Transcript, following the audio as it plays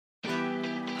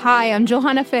Hi, I'm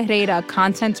Johanna Ferreira,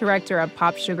 content director at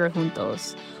Pop Sugar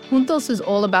Juntos. Juntos is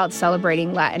all about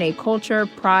celebrating Latinx culture,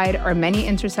 pride, our many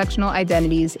intersectional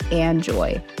identities, and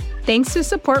joy. Thanks to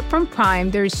support from Prime,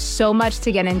 there's so much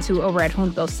to get into over at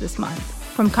Juntos this month.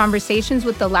 From conversations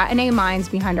with the Latinx minds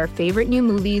behind our favorite new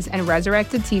movies and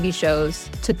resurrected TV shows,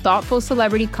 to thoughtful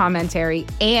celebrity commentary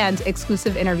and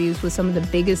exclusive interviews with some of the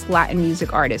biggest Latin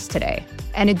music artists today.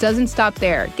 And it doesn't stop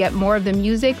there. Get more of the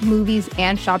music, movies,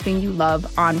 and shopping you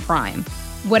love on Prime.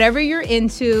 Whatever you're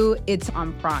into, it's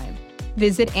on Prime.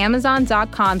 Visit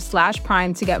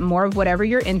Amazon.com/Prime to get more of whatever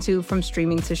you're into, from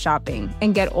streaming to shopping.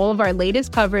 And get all of our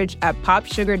latest coverage at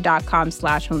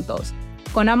popsugar.com/juntos.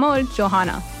 Con amor,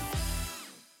 Johanna.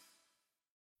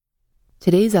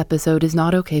 Today's episode is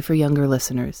not okay for younger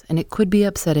listeners, and it could be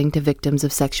upsetting to victims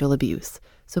of sexual abuse,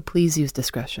 so please use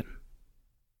discretion.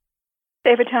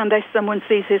 Every time someone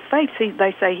sees his face,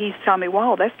 they say he's Tommy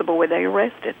Wall. That's the boy they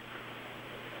arrested.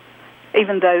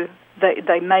 Even though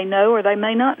they may know or they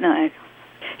may not know.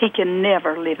 He can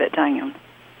never live it down.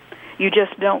 You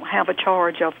just don't have a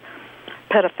charge of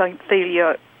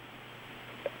pedophilia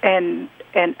and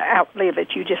outlive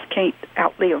it. You just can't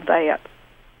outlive that.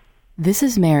 This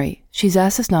is Mary. She's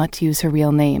asked us not to use her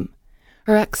real name.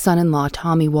 Her ex-son-in-law,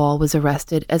 Tommy Wall, was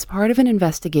arrested as part of an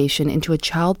investigation into a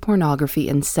child pornography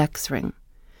and sex ring.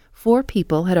 4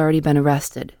 people had already been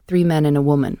arrested, 3 men and a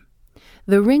woman.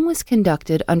 The ring was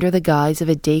conducted under the guise of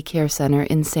a daycare center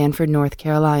in Sanford, North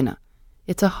Carolina.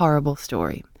 It's a horrible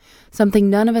story,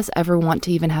 something none of us ever want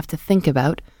to even have to think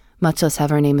about, much less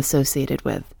have our name associated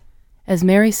with. As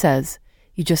Mary says,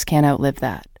 you just can't outlive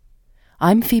that.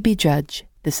 I'm Phoebe Judge.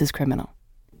 This is Criminal.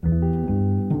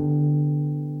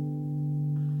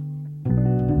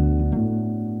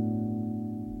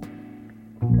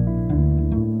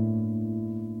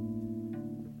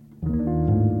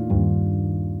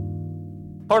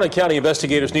 Harnett County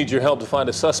investigators need your help to find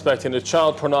a suspect in a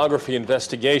child pornography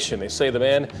investigation. They say the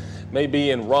man may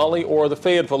be in Raleigh or the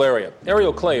Fayetteville area.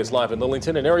 Ariel Clay is live in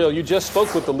Lillington. And Ariel, you just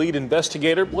spoke with the lead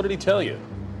investigator. What did he tell you?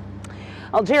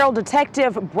 Well, Gerald,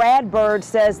 Detective Brad Bird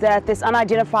says that this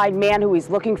unidentified man who he's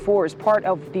looking for is part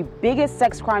of the biggest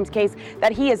sex crimes case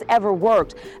that he has ever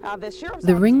worked.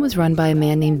 The ring was run by a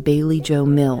man named Bailey Joe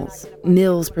Mills.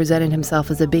 Mills presented himself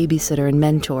as a babysitter and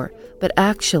mentor, but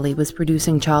actually was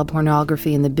producing child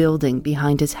pornography in the building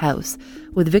behind his house,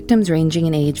 with victims ranging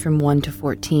in age from 1 to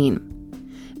 14.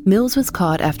 Mills was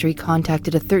caught after he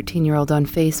contacted a 13-year-old on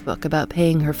Facebook about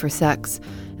paying her for sex,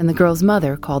 and the girl's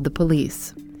mother called the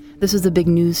police. This was a big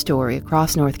news story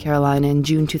across North Carolina in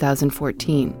June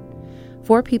 2014.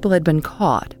 4 people had been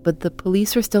caught, but the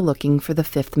police were still looking for the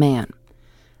 5th man.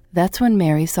 That's when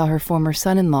Mary saw her former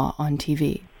son-in-law on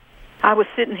TV. I was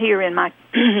sitting here in my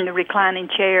reclining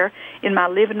chair in my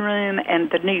living room, and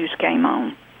the news came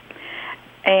on.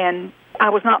 And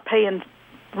I was not paying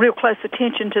real close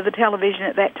attention to the television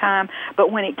at that time,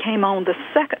 but when it came on the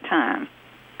second time,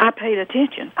 I paid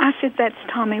attention. I said, "That's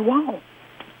Tommy Wall."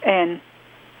 And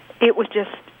it was just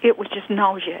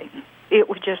nauseating. It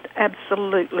was just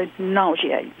absolutely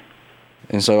nauseating.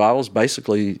 And so I was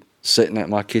basically sitting at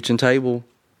my kitchen table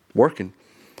working.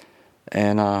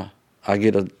 And I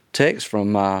get a text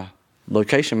from my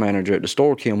location manager at the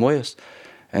store, Kim West,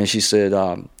 and she said,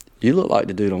 "You look like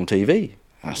the dude on TV."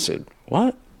 I said,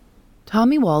 "What?"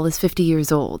 Tommy Wall is 50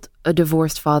 years old, a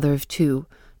divorced father of 2,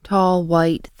 tall,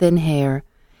 white, thin hair.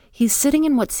 He's sitting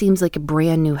in what seems like a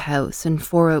brand new house in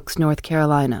Four Oaks, North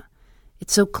Carolina.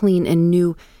 It's so clean and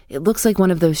new, it looks like one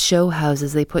of those show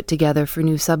houses they put together for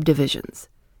new subdivisions.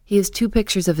 He has 2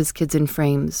 pictures of his kids in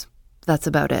frames. That's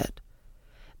about it.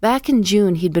 Back in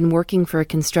June, he'd been working for a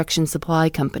construction supply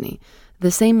company,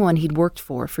 the same one he'd worked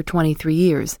for 23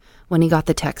 years, when he got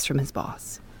the text from his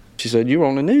boss. She said, "You were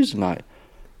on the news tonight."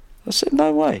 I said,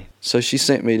 "No way." So she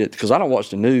sent me because I don't watch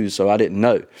the news, so I didn't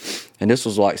know. And this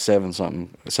was like 7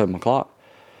 o'clock.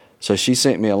 So she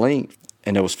sent me a link.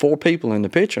 And there was 4 people in the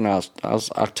picture, and I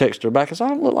texted her back. I said, "I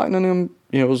don't look like none of them."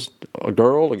 It was a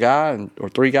girl, a guy, or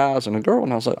 3 guys and a girl.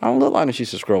 And I was like, "I don't look like them." She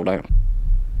said, "Scroll down."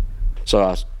 So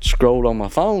I scrolled on my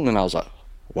phone, and I was like,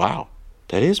 "Wow,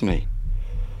 that is me."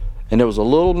 And there was a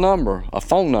little number, a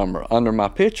phone number, under my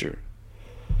picture.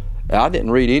 And I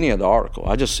didn't read any of the article.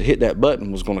 I just hit that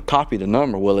button, was going to copy the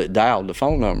number. Well, it dialed the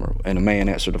phone number, and a man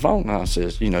answered the phone. And I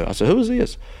said, "Who is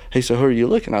this?" He said, "Who are you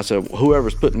looking?" I said,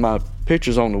 "Whoever's putting my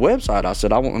pictures on the website." I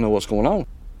said, "I want to know what's going on."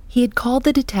 He had called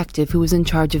the detective who was in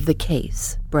charge of the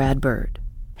case, Brad Bird.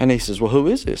 And he says, "Well, who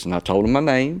is this?" And I told him my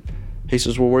name. He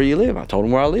says, "Well, where do you live?" I told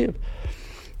him where I live.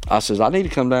 I says, "I need to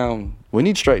come down. We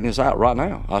need to straighten this out right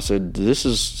now." I said,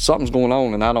 something's going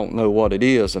on, and I don't know what it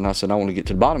is. And I said, "I want to get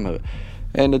to the bottom of it."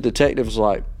 And the detective was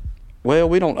like, well,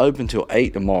 we don't open till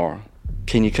 8 tomorrow.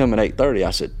 Can you come at 8:30?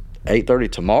 I said,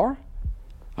 8:30 tomorrow?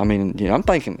 I mean, I'm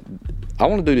thinking, I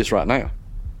want to do this right now.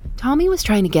 Tommy was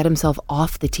trying to get himself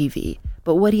off the TV,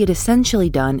 but what he had essentially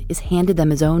done is handed them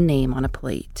his own name on a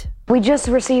plate. We just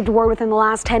received word within the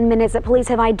last 10 minutes that police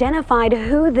have identified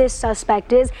who this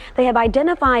suspect is. They have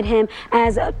identified him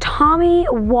as Tommy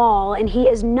Wall, and he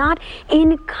is not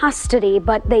in custody,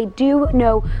 but they do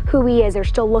know who he is. They're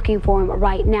still looking for him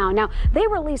right now. Now, they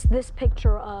released this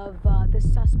picture of the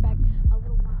suspect a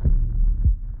little while.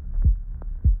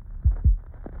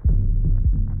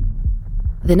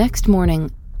 The next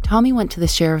morning, Tommy went to the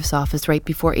sheriff's office right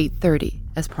before 8:30,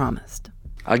 as promised.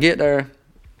 I get there,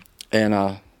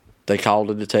 and they call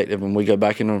the detective, and we go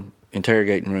back in the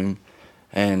interrogating room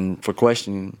and for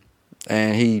questioning.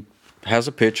 And he has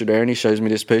a picture there, and he shows me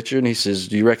this picture, and he says,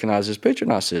 "Do you recognize this picture?"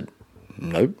 And I said,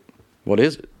 "Nope. What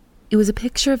is it?" It was a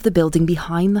picture of the building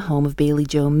behind the home of Bailey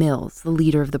Joe Mills, the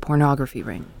leader of the pornography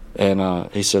ring. And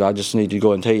he said, "I just need to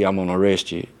go and tell you I'm going to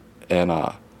arrest you." And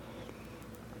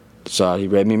so he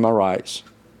read me my rights,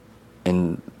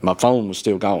 and my phone was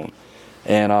still gone.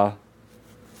 And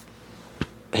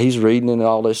he's reading and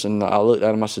all this, and I looked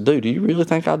at him, I said, "Dude, do you really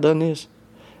think I've done this?"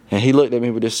 And he looked at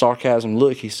me with this sarcasm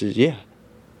look. He says, "Yeah,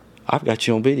 I've got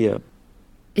you on video."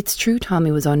 It's true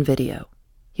Tommy was on video.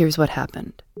 Here's what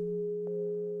happened.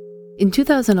 In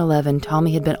 2011,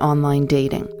 Tommy had been online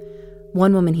dating.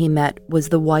 One woman he met was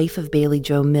the wife of Bailey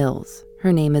Joe Mills.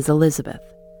 Her name is Elizabeth.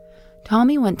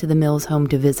 Tommy went to the Mills home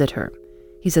to visit her.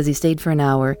 He says he stayed for an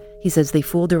hour. He says they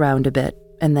fooled around a bit,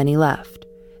 and then he left.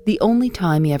 The only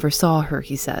time he ever saw her,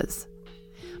 he says.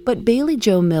 But Bailey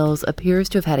Joe Mills appears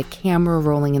to have had a camera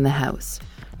rolling in the house.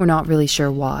 We're not really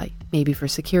sure why. Maybe for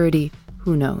security,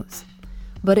 who knows.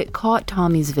 But it caught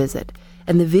Tommy's visit,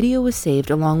 and the video was saved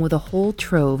along with a whole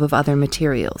trove of other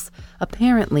materials,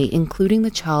 apparently including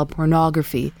the child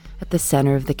pornography at the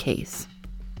center of the case.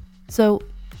 So,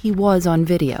 he was on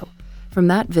video from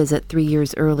that visit 3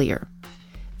 years earlier.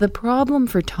 The problem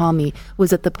for Tommy was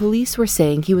that the police were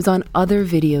saying he was on other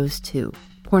videos too,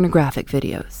 pornographic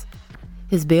videos.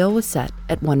 His bail was set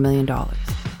at $1 million.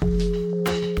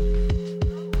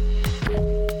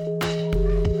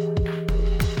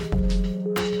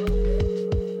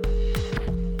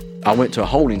 I went to a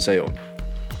holding cell,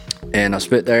 and I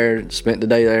spent the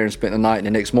day there and spent the night, and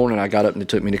the next morning I got up and they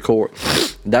took me to court.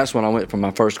 That's when I went for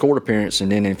my first court appearance,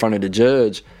 and then in front of the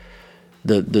judge,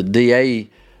 the DA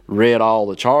read all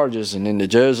the charges, and then the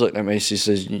judge looked at me. She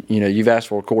says, "You've asked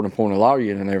for a court-appointed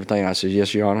lawyer and everything." I said,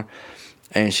 "Yes, Your Honor."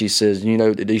 And she says,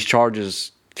 that these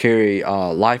charges carry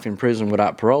life in prison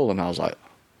without parole. And I was like,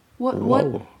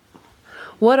 whoa.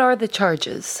 What are the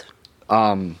charges?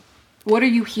 What are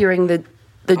you hearing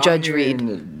the judge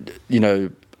read?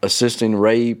 Assisting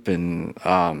rape and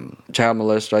child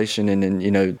molestation, and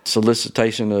then,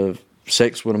 solicitation of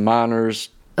sex with minors.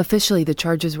 Officially, the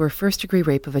charges were first-degree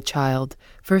rape of a child,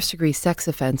 first-degree sex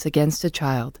offense against a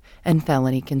child, and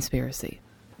felony conspiracy.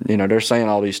 They're saying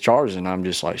all these charges, and I'm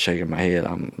just like shaking my head.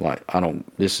 I'm like,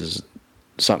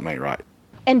 something ain't right.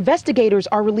 Investigators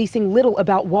are releasing little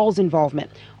about Wall's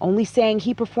involvement, only saying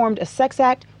he performed a sex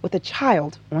act with a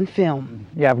child on film.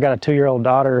 Yeah, I've got a 2-year-old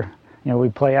daughter. We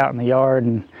play out in the yard,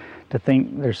 and to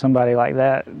think there's somebody like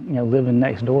that, living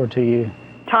next door to you.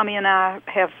 Tommy and I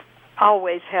have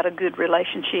always had a good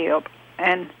relationship,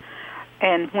 and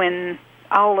when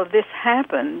all of this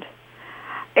happened,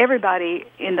 everybody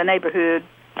in the neighborhood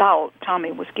thought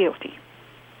Tommy was guilty.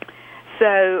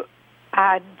 So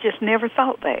I just never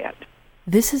thought that.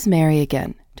 This is Mary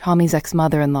again, Tommy's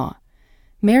ex-mother-in-law.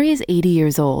 Mary is 80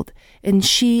 years old, and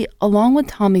she, along with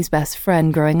Tommy's best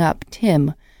friend growing up,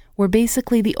 Tim, were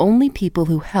basically the only people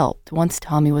who helped once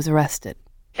Tommy was arrested.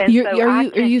 Are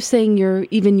you saying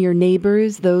even your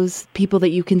neighbors, those people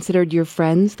that you considered your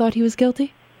friends, thought he was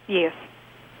guilty? Yes.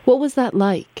 What was that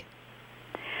like?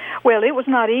 Well, it was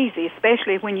not easy,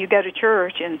 especially when you go to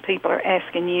church and people are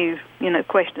asking you,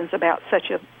 questions about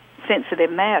such a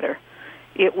sensitive matter.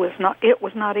 It was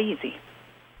not easy.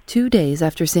 2 days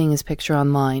after seeing his picture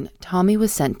online, Tommy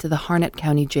was sent to the Harnett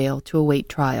County Jail to await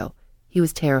trial. He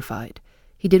was terrified.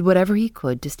 He did whatever he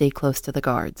could to stay close to the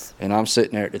guards. And I'm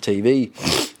sitting there at the TV,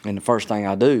 and the first thing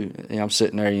I do, I'm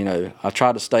sitting there, I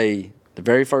try to stay the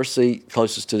very first seat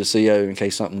closest to the CO in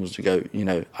case something was to go,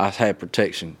 I had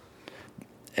protection.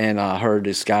 And I heard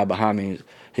this guy behind me,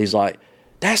 he's like,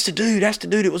 that's the dude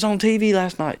that was on TV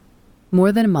last night.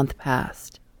 More than a month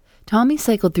passed. Tommy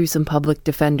cycled through some public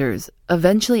defenders,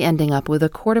 eventually ending up with a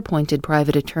court-appointed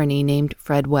private attorney named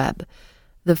Fred Webb.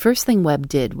 The first thing Webb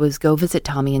did was go visit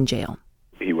Tommy in jail.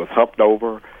 He was humped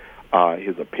over.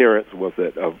 His appearance was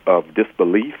of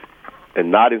disbelief.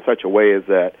 and not in such a way as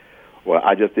that, well,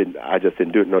 I just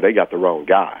didn't do it. No, they got the wrong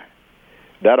guy.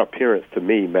 That appearance to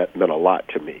me meant a lot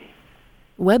to me.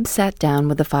 Webb sat down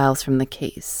with the files from the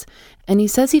case, and he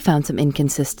says he found some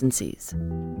inconsistencies.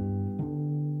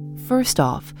 First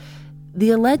off,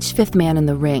 the alleged fifth man in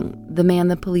the ring, the man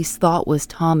the police thought was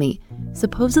Tommy,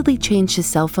 supposedly changed his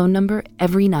cell phone number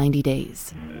every 90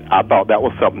 days. I thought that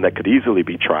was something that could easily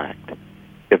be tracked,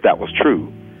 if that was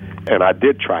true. And I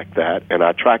did track that, and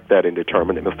I tracked that and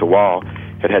determined that Mr. Wall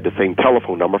had the same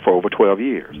telephone number for over 12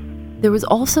 years. There was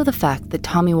also the fact that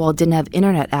Tommy Wall didn't have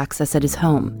internet access at his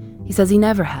home. He says he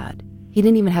never had. He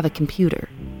didn't even have a computer.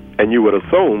 And you would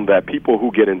assume that people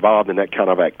who get involved in that kind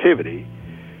of activity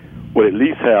would at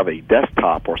least have a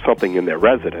desktop or something in their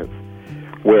residence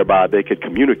whereby they could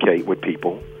communicate with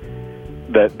people,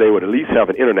 that they would at least have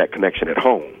an internet connection at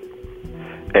home.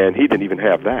 And he didn't even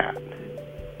have that.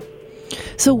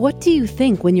 So what do you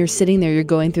think when you're sitting there, you're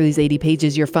going through these 80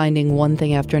 pages, you're finding one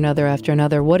thing after another after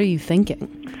another? What are you thinking?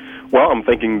 Well, I'm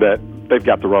thinking that they've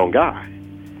got the wrong guy.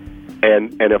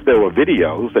 And if there were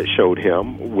videos that showed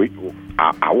him,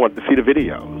 I want to see the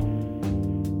videos.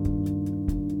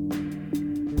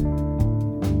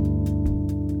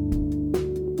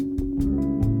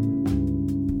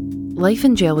 Life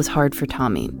in jail was hard for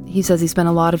Tommy. He says he spent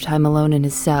a lot of time alone in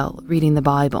his cell, reading the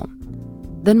Bible.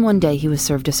 Then one day he was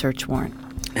served a search warrant.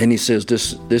 And he says,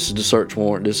 this is the search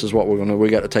warrant. This is what we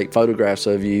got to take photographs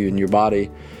of you and your body,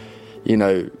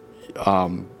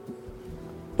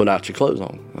 without your clothes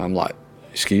on. I'm like,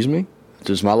 excuse me?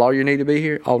 Does my lawyer need to be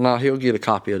here? Oh, no, he'll get a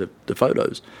copy of the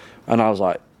photos. And I was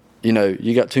like,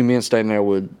 you got two men standing there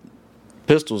with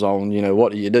pistols on,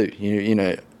 what do?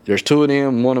 There's two of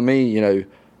them, one of me,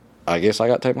 I guess I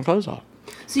got to take my clothes off.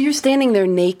 So you're standing there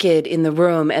naked in the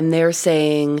room, and they're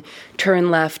saying,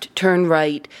 turn left, turn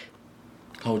right.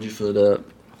 Hold your foot up,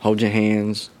 hold your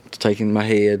hands, taking my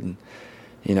head, and,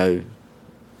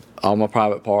 all my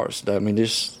private parts. I mean,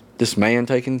 this man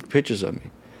taking pictures of me.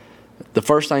 The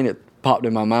first thing that popped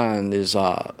in my mind is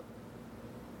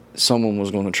someone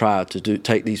was going to try to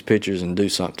take these pictures and do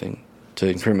something to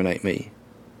incriminate me,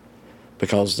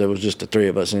 because there was just the three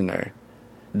of us in there.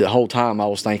 The whole time I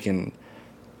was thinking,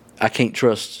 I can't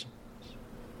trust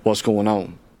what's going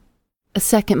on. A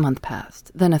second month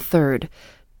passed, then a third.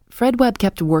 Fred Webb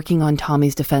kept working on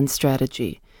Tommy's defense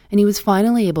strategy, and he was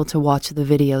finally able to watch the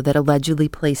video that allegedly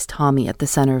placed Tommy at the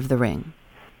center of the ring.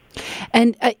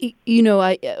 And,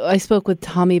 I spoke with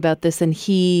Tommy about this, and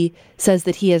he says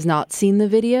that he has not seen the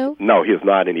video? No, he has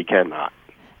not, and he cannot.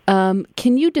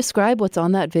 Can you describe what's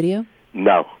on that video?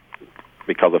 No,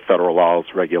 because of federal laws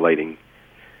regulating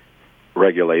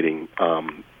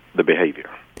the behavior.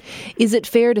 Is it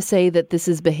fair to say that this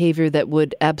is behavior that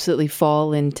would absolutely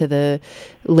fall into the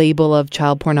label of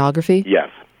child pornography? Yes.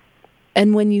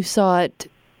 And when you saw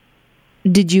it,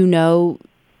 did you know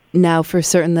now for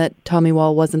certain that Tommy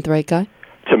Wall wasn't the right guy?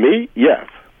 To me, yes.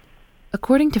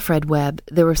 According to Fred Webb,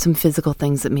 there were some physical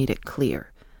things that made it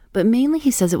clear. But mainly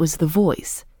he says it was the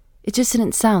voice. It just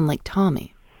didn't sound like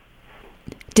Tommy.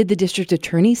 Did the district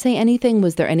attorney say anything?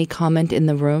 Was there any comment in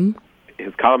the room?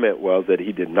 His comment was that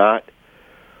he did not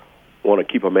want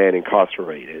to keep a man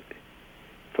incarcerated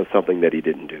for something that he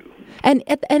didn't do. And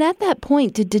at that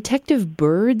point, did Detective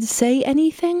Bird say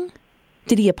anything?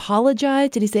 Did he apologize?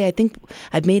 Did he say, I think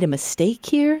I've made a mistake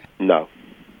here? No.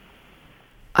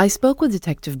 I spoke with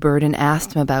Detective Bird and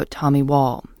asked him about Tommy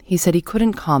Wall. He said he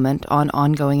couldn't comment on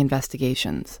ongoing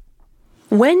investigations.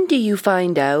 When do you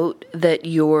find out that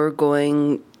you're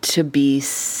going to be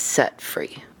set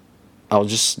free? I was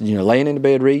just, laying in the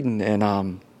bed reading,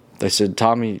 and they said,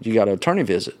 Tommy, you got an attorney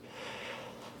visit.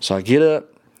 So I get up,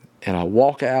 and I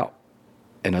walk out,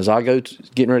 and as I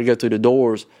getting ready to go through the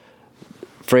doors,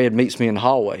 Fred meets me in the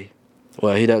hallway.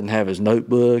 Well, he doesn't have his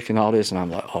notebook and all this, and I'm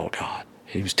like, oh, God.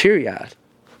 He was teary-eyed.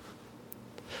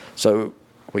 So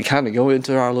we kind of go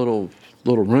into our little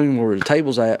room where the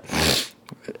table's at.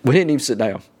 We didn't even sit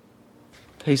down.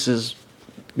 He says,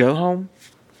 go home.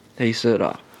 He said,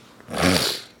 I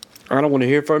don't want to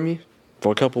hear from you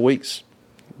for a couple of weeks.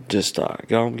 Just go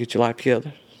home and get your life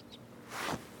together.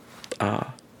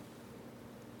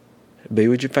 Be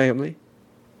with your family.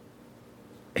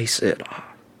 He said,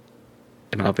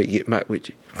 and I'll be getting back with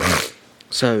you.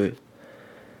 So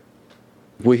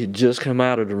we had just come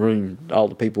out of the room. All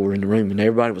the people were in the room, and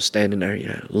everybody was standing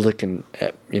there, looking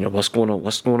at, what's going on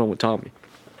with Tommy.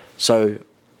 So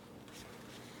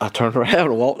I turned around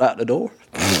and walked out the door,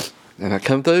 and I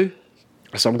come through.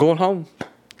 I said, I'm going home.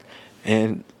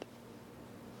 And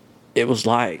it was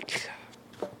like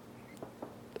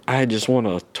I had just won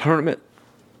a tournament,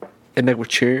 and they were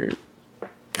cheering,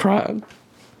 crying.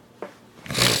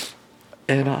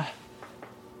 And I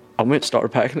went and started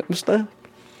packing up my stuff.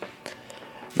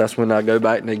 That's when I go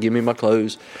back and they give me my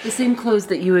clothes. The same clothes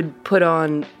that you had put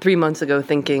on 3 months ago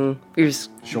thinking you're just...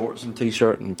 Shorts and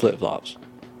t-shirt and flip-flops.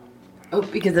 Oh,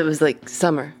 because it was like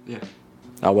summer. Yeah.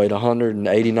 I weighed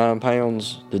 189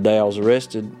 pounds the day I was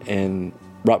arrested, and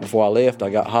right before I left, I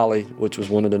got Holly, which was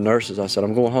one of the nurses. I said,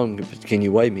 I'm going home. Can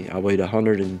you weigh me? I weighed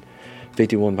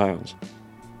 151 pounds.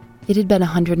 It had been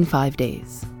 105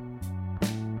 days.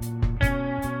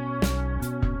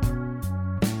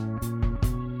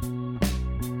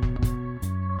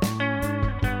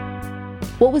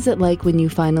 What was it like when you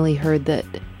finally heard that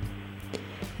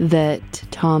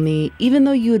Tommy, even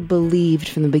though you had believed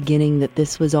from the beginning that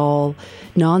this was all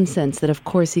nonsense, that of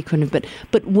course he couldn't have,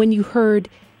 but when you heard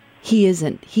he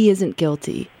isn't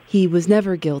guilty, he was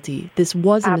never guilty, this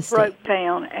was a mistake. I broke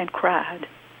down and cried.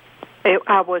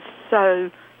 I was so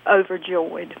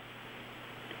overjoyed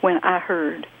when I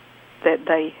heard that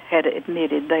they had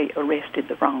admitted they arrested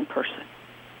the wrong person.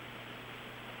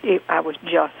 I was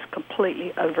just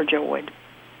completely overjoyed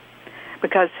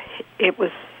because it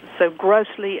was so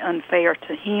grossly unfair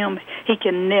to him. He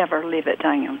can never live it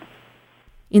down.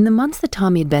 In the months that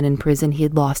Tommy had been in prison, he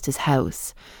had lost his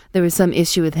house. There was some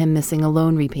issue with him missing a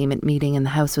loan repayment meeting and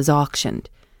the house was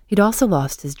auctioned. He'd also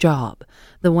lost his job,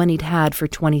 the one he'd had for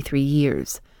 23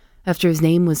 years. After his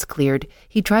name was cleared,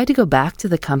 he tried to go back to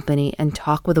the company and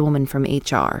talk with a woman from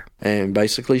HR. And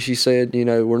basically she said,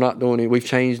 we're not doing it. We've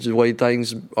changed the way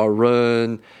things are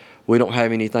run. We don't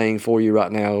have anything for you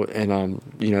right now. And,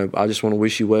 I just want to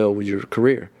wish you well with your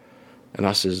career. And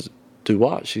I says, do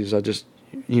what? She says,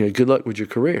 good luck with your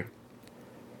career.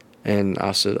 And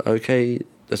I said, okay,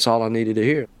 that's all I needed to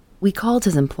hear. We called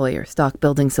his employer, Stock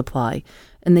Building Supply,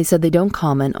 and they said they don't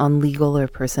comment on legal or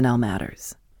personnel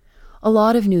matters. A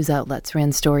lot of news outlets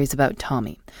ran stories about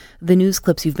Tommy. The news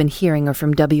clips you've been hearing are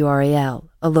from WRAL,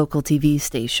 a local TV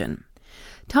station.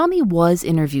 Tommy was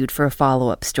interviewed for a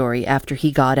follow-up story after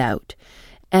he got out,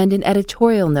 and an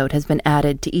editorial note has been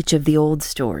added to each of the old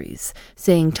stories,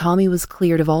 saying Tommy was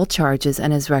cleared of all charges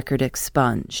and his record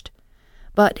expunged.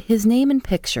 But his name and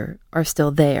picture are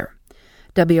still there.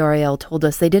 WRAL told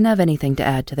us they didn't have anything to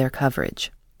add to their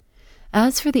coverage.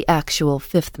 As for the actual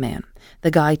fifth man,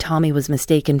 the guy Tommy was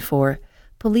mistaken for,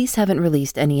 police haven't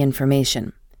released any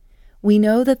information. We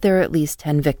know that there are at least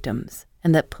 10 victims,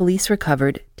 and that police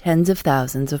recovered tens of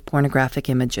thousands of pornographic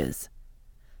images.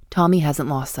 Tommy hasn't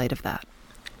lost sight of that.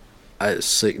 It's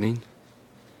sickening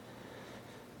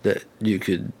that you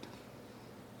could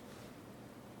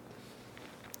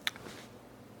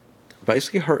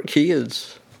basically hurt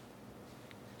kids.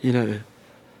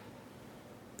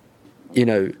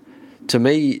 To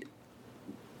me,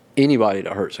 anybody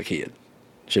that hurts a kid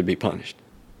should be punished.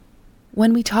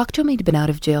 When we talked to him, he'd been out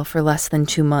of jail for less than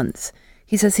 2 months.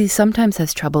 He says he sometimes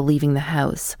has trouble leaving the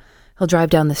house. He'll drive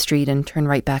down the street and turn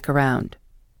right back around.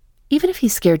 Even if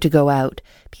he's scared to go out,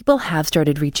 people have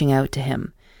started reaching out to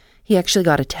him. He actually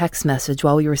got a text message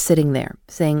while we were sitting there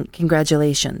saying,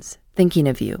 "Congratulations, thinking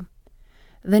of you."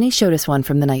 Then he showed us one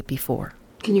from the night before.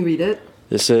 Can you read it?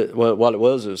 It said, what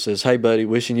it says, "Hey buddy,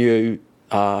 wishing you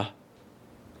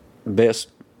best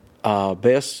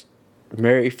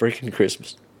Merry freaking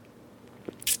Christmas."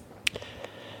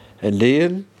 And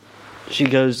then she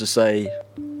goes to say,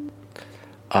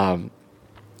 "I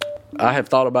have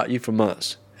thought about you for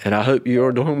months, and I hope you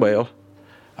are doing well.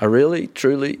 I really,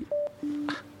 truly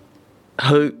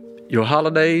hope your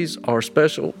holidays are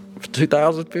special for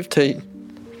 2015.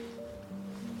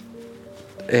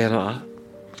 And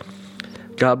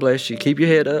God bless you. Keep your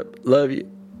head up. Love you.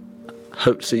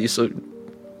 Hope to see you soon."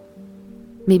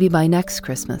 Maybe by next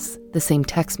Christmas, the same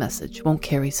text message won't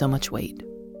carry so much weight.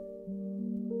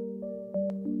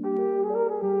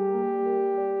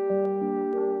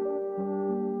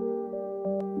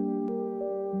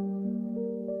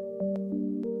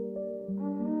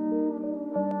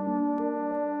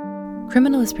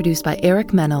 Criminal is produced by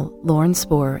Eric Mennel, Lauren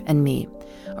Spohr, and me.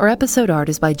 Our episode art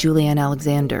is by Julianne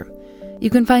Alexander. You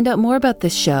can find out more about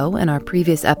this show and our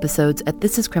previous episodes at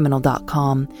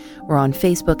thisiscriminal.com or on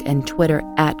Facebook and Twitter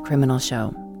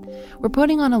 @CriminalShow. We're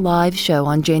putting on a live show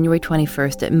on January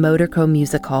 21st at Motorco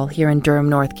Music Hall here in Durham,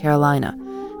 North Carolina.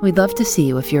 We'd love to see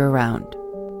you if you're around.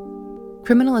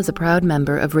 Criminal is a proud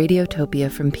member of Radiotopia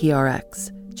from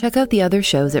PRX. Check out the other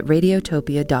shows at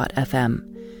radiotopia.fm.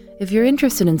 If you're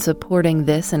interested in supporting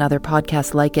this and other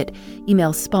podcasts like it,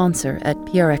 email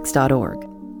sponsor@prx.org.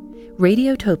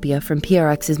 Radiotopia from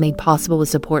PRX is made possible with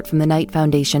support from the Knight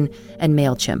Foundation and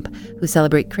MailChimp, who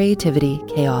celebrate creativity,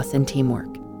 chaos, and teamwork.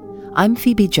 I'm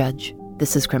Phoebe Judge.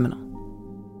 This is Criminal.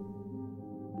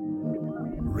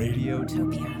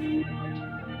 Radiotopia.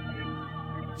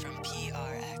 from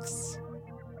PRX.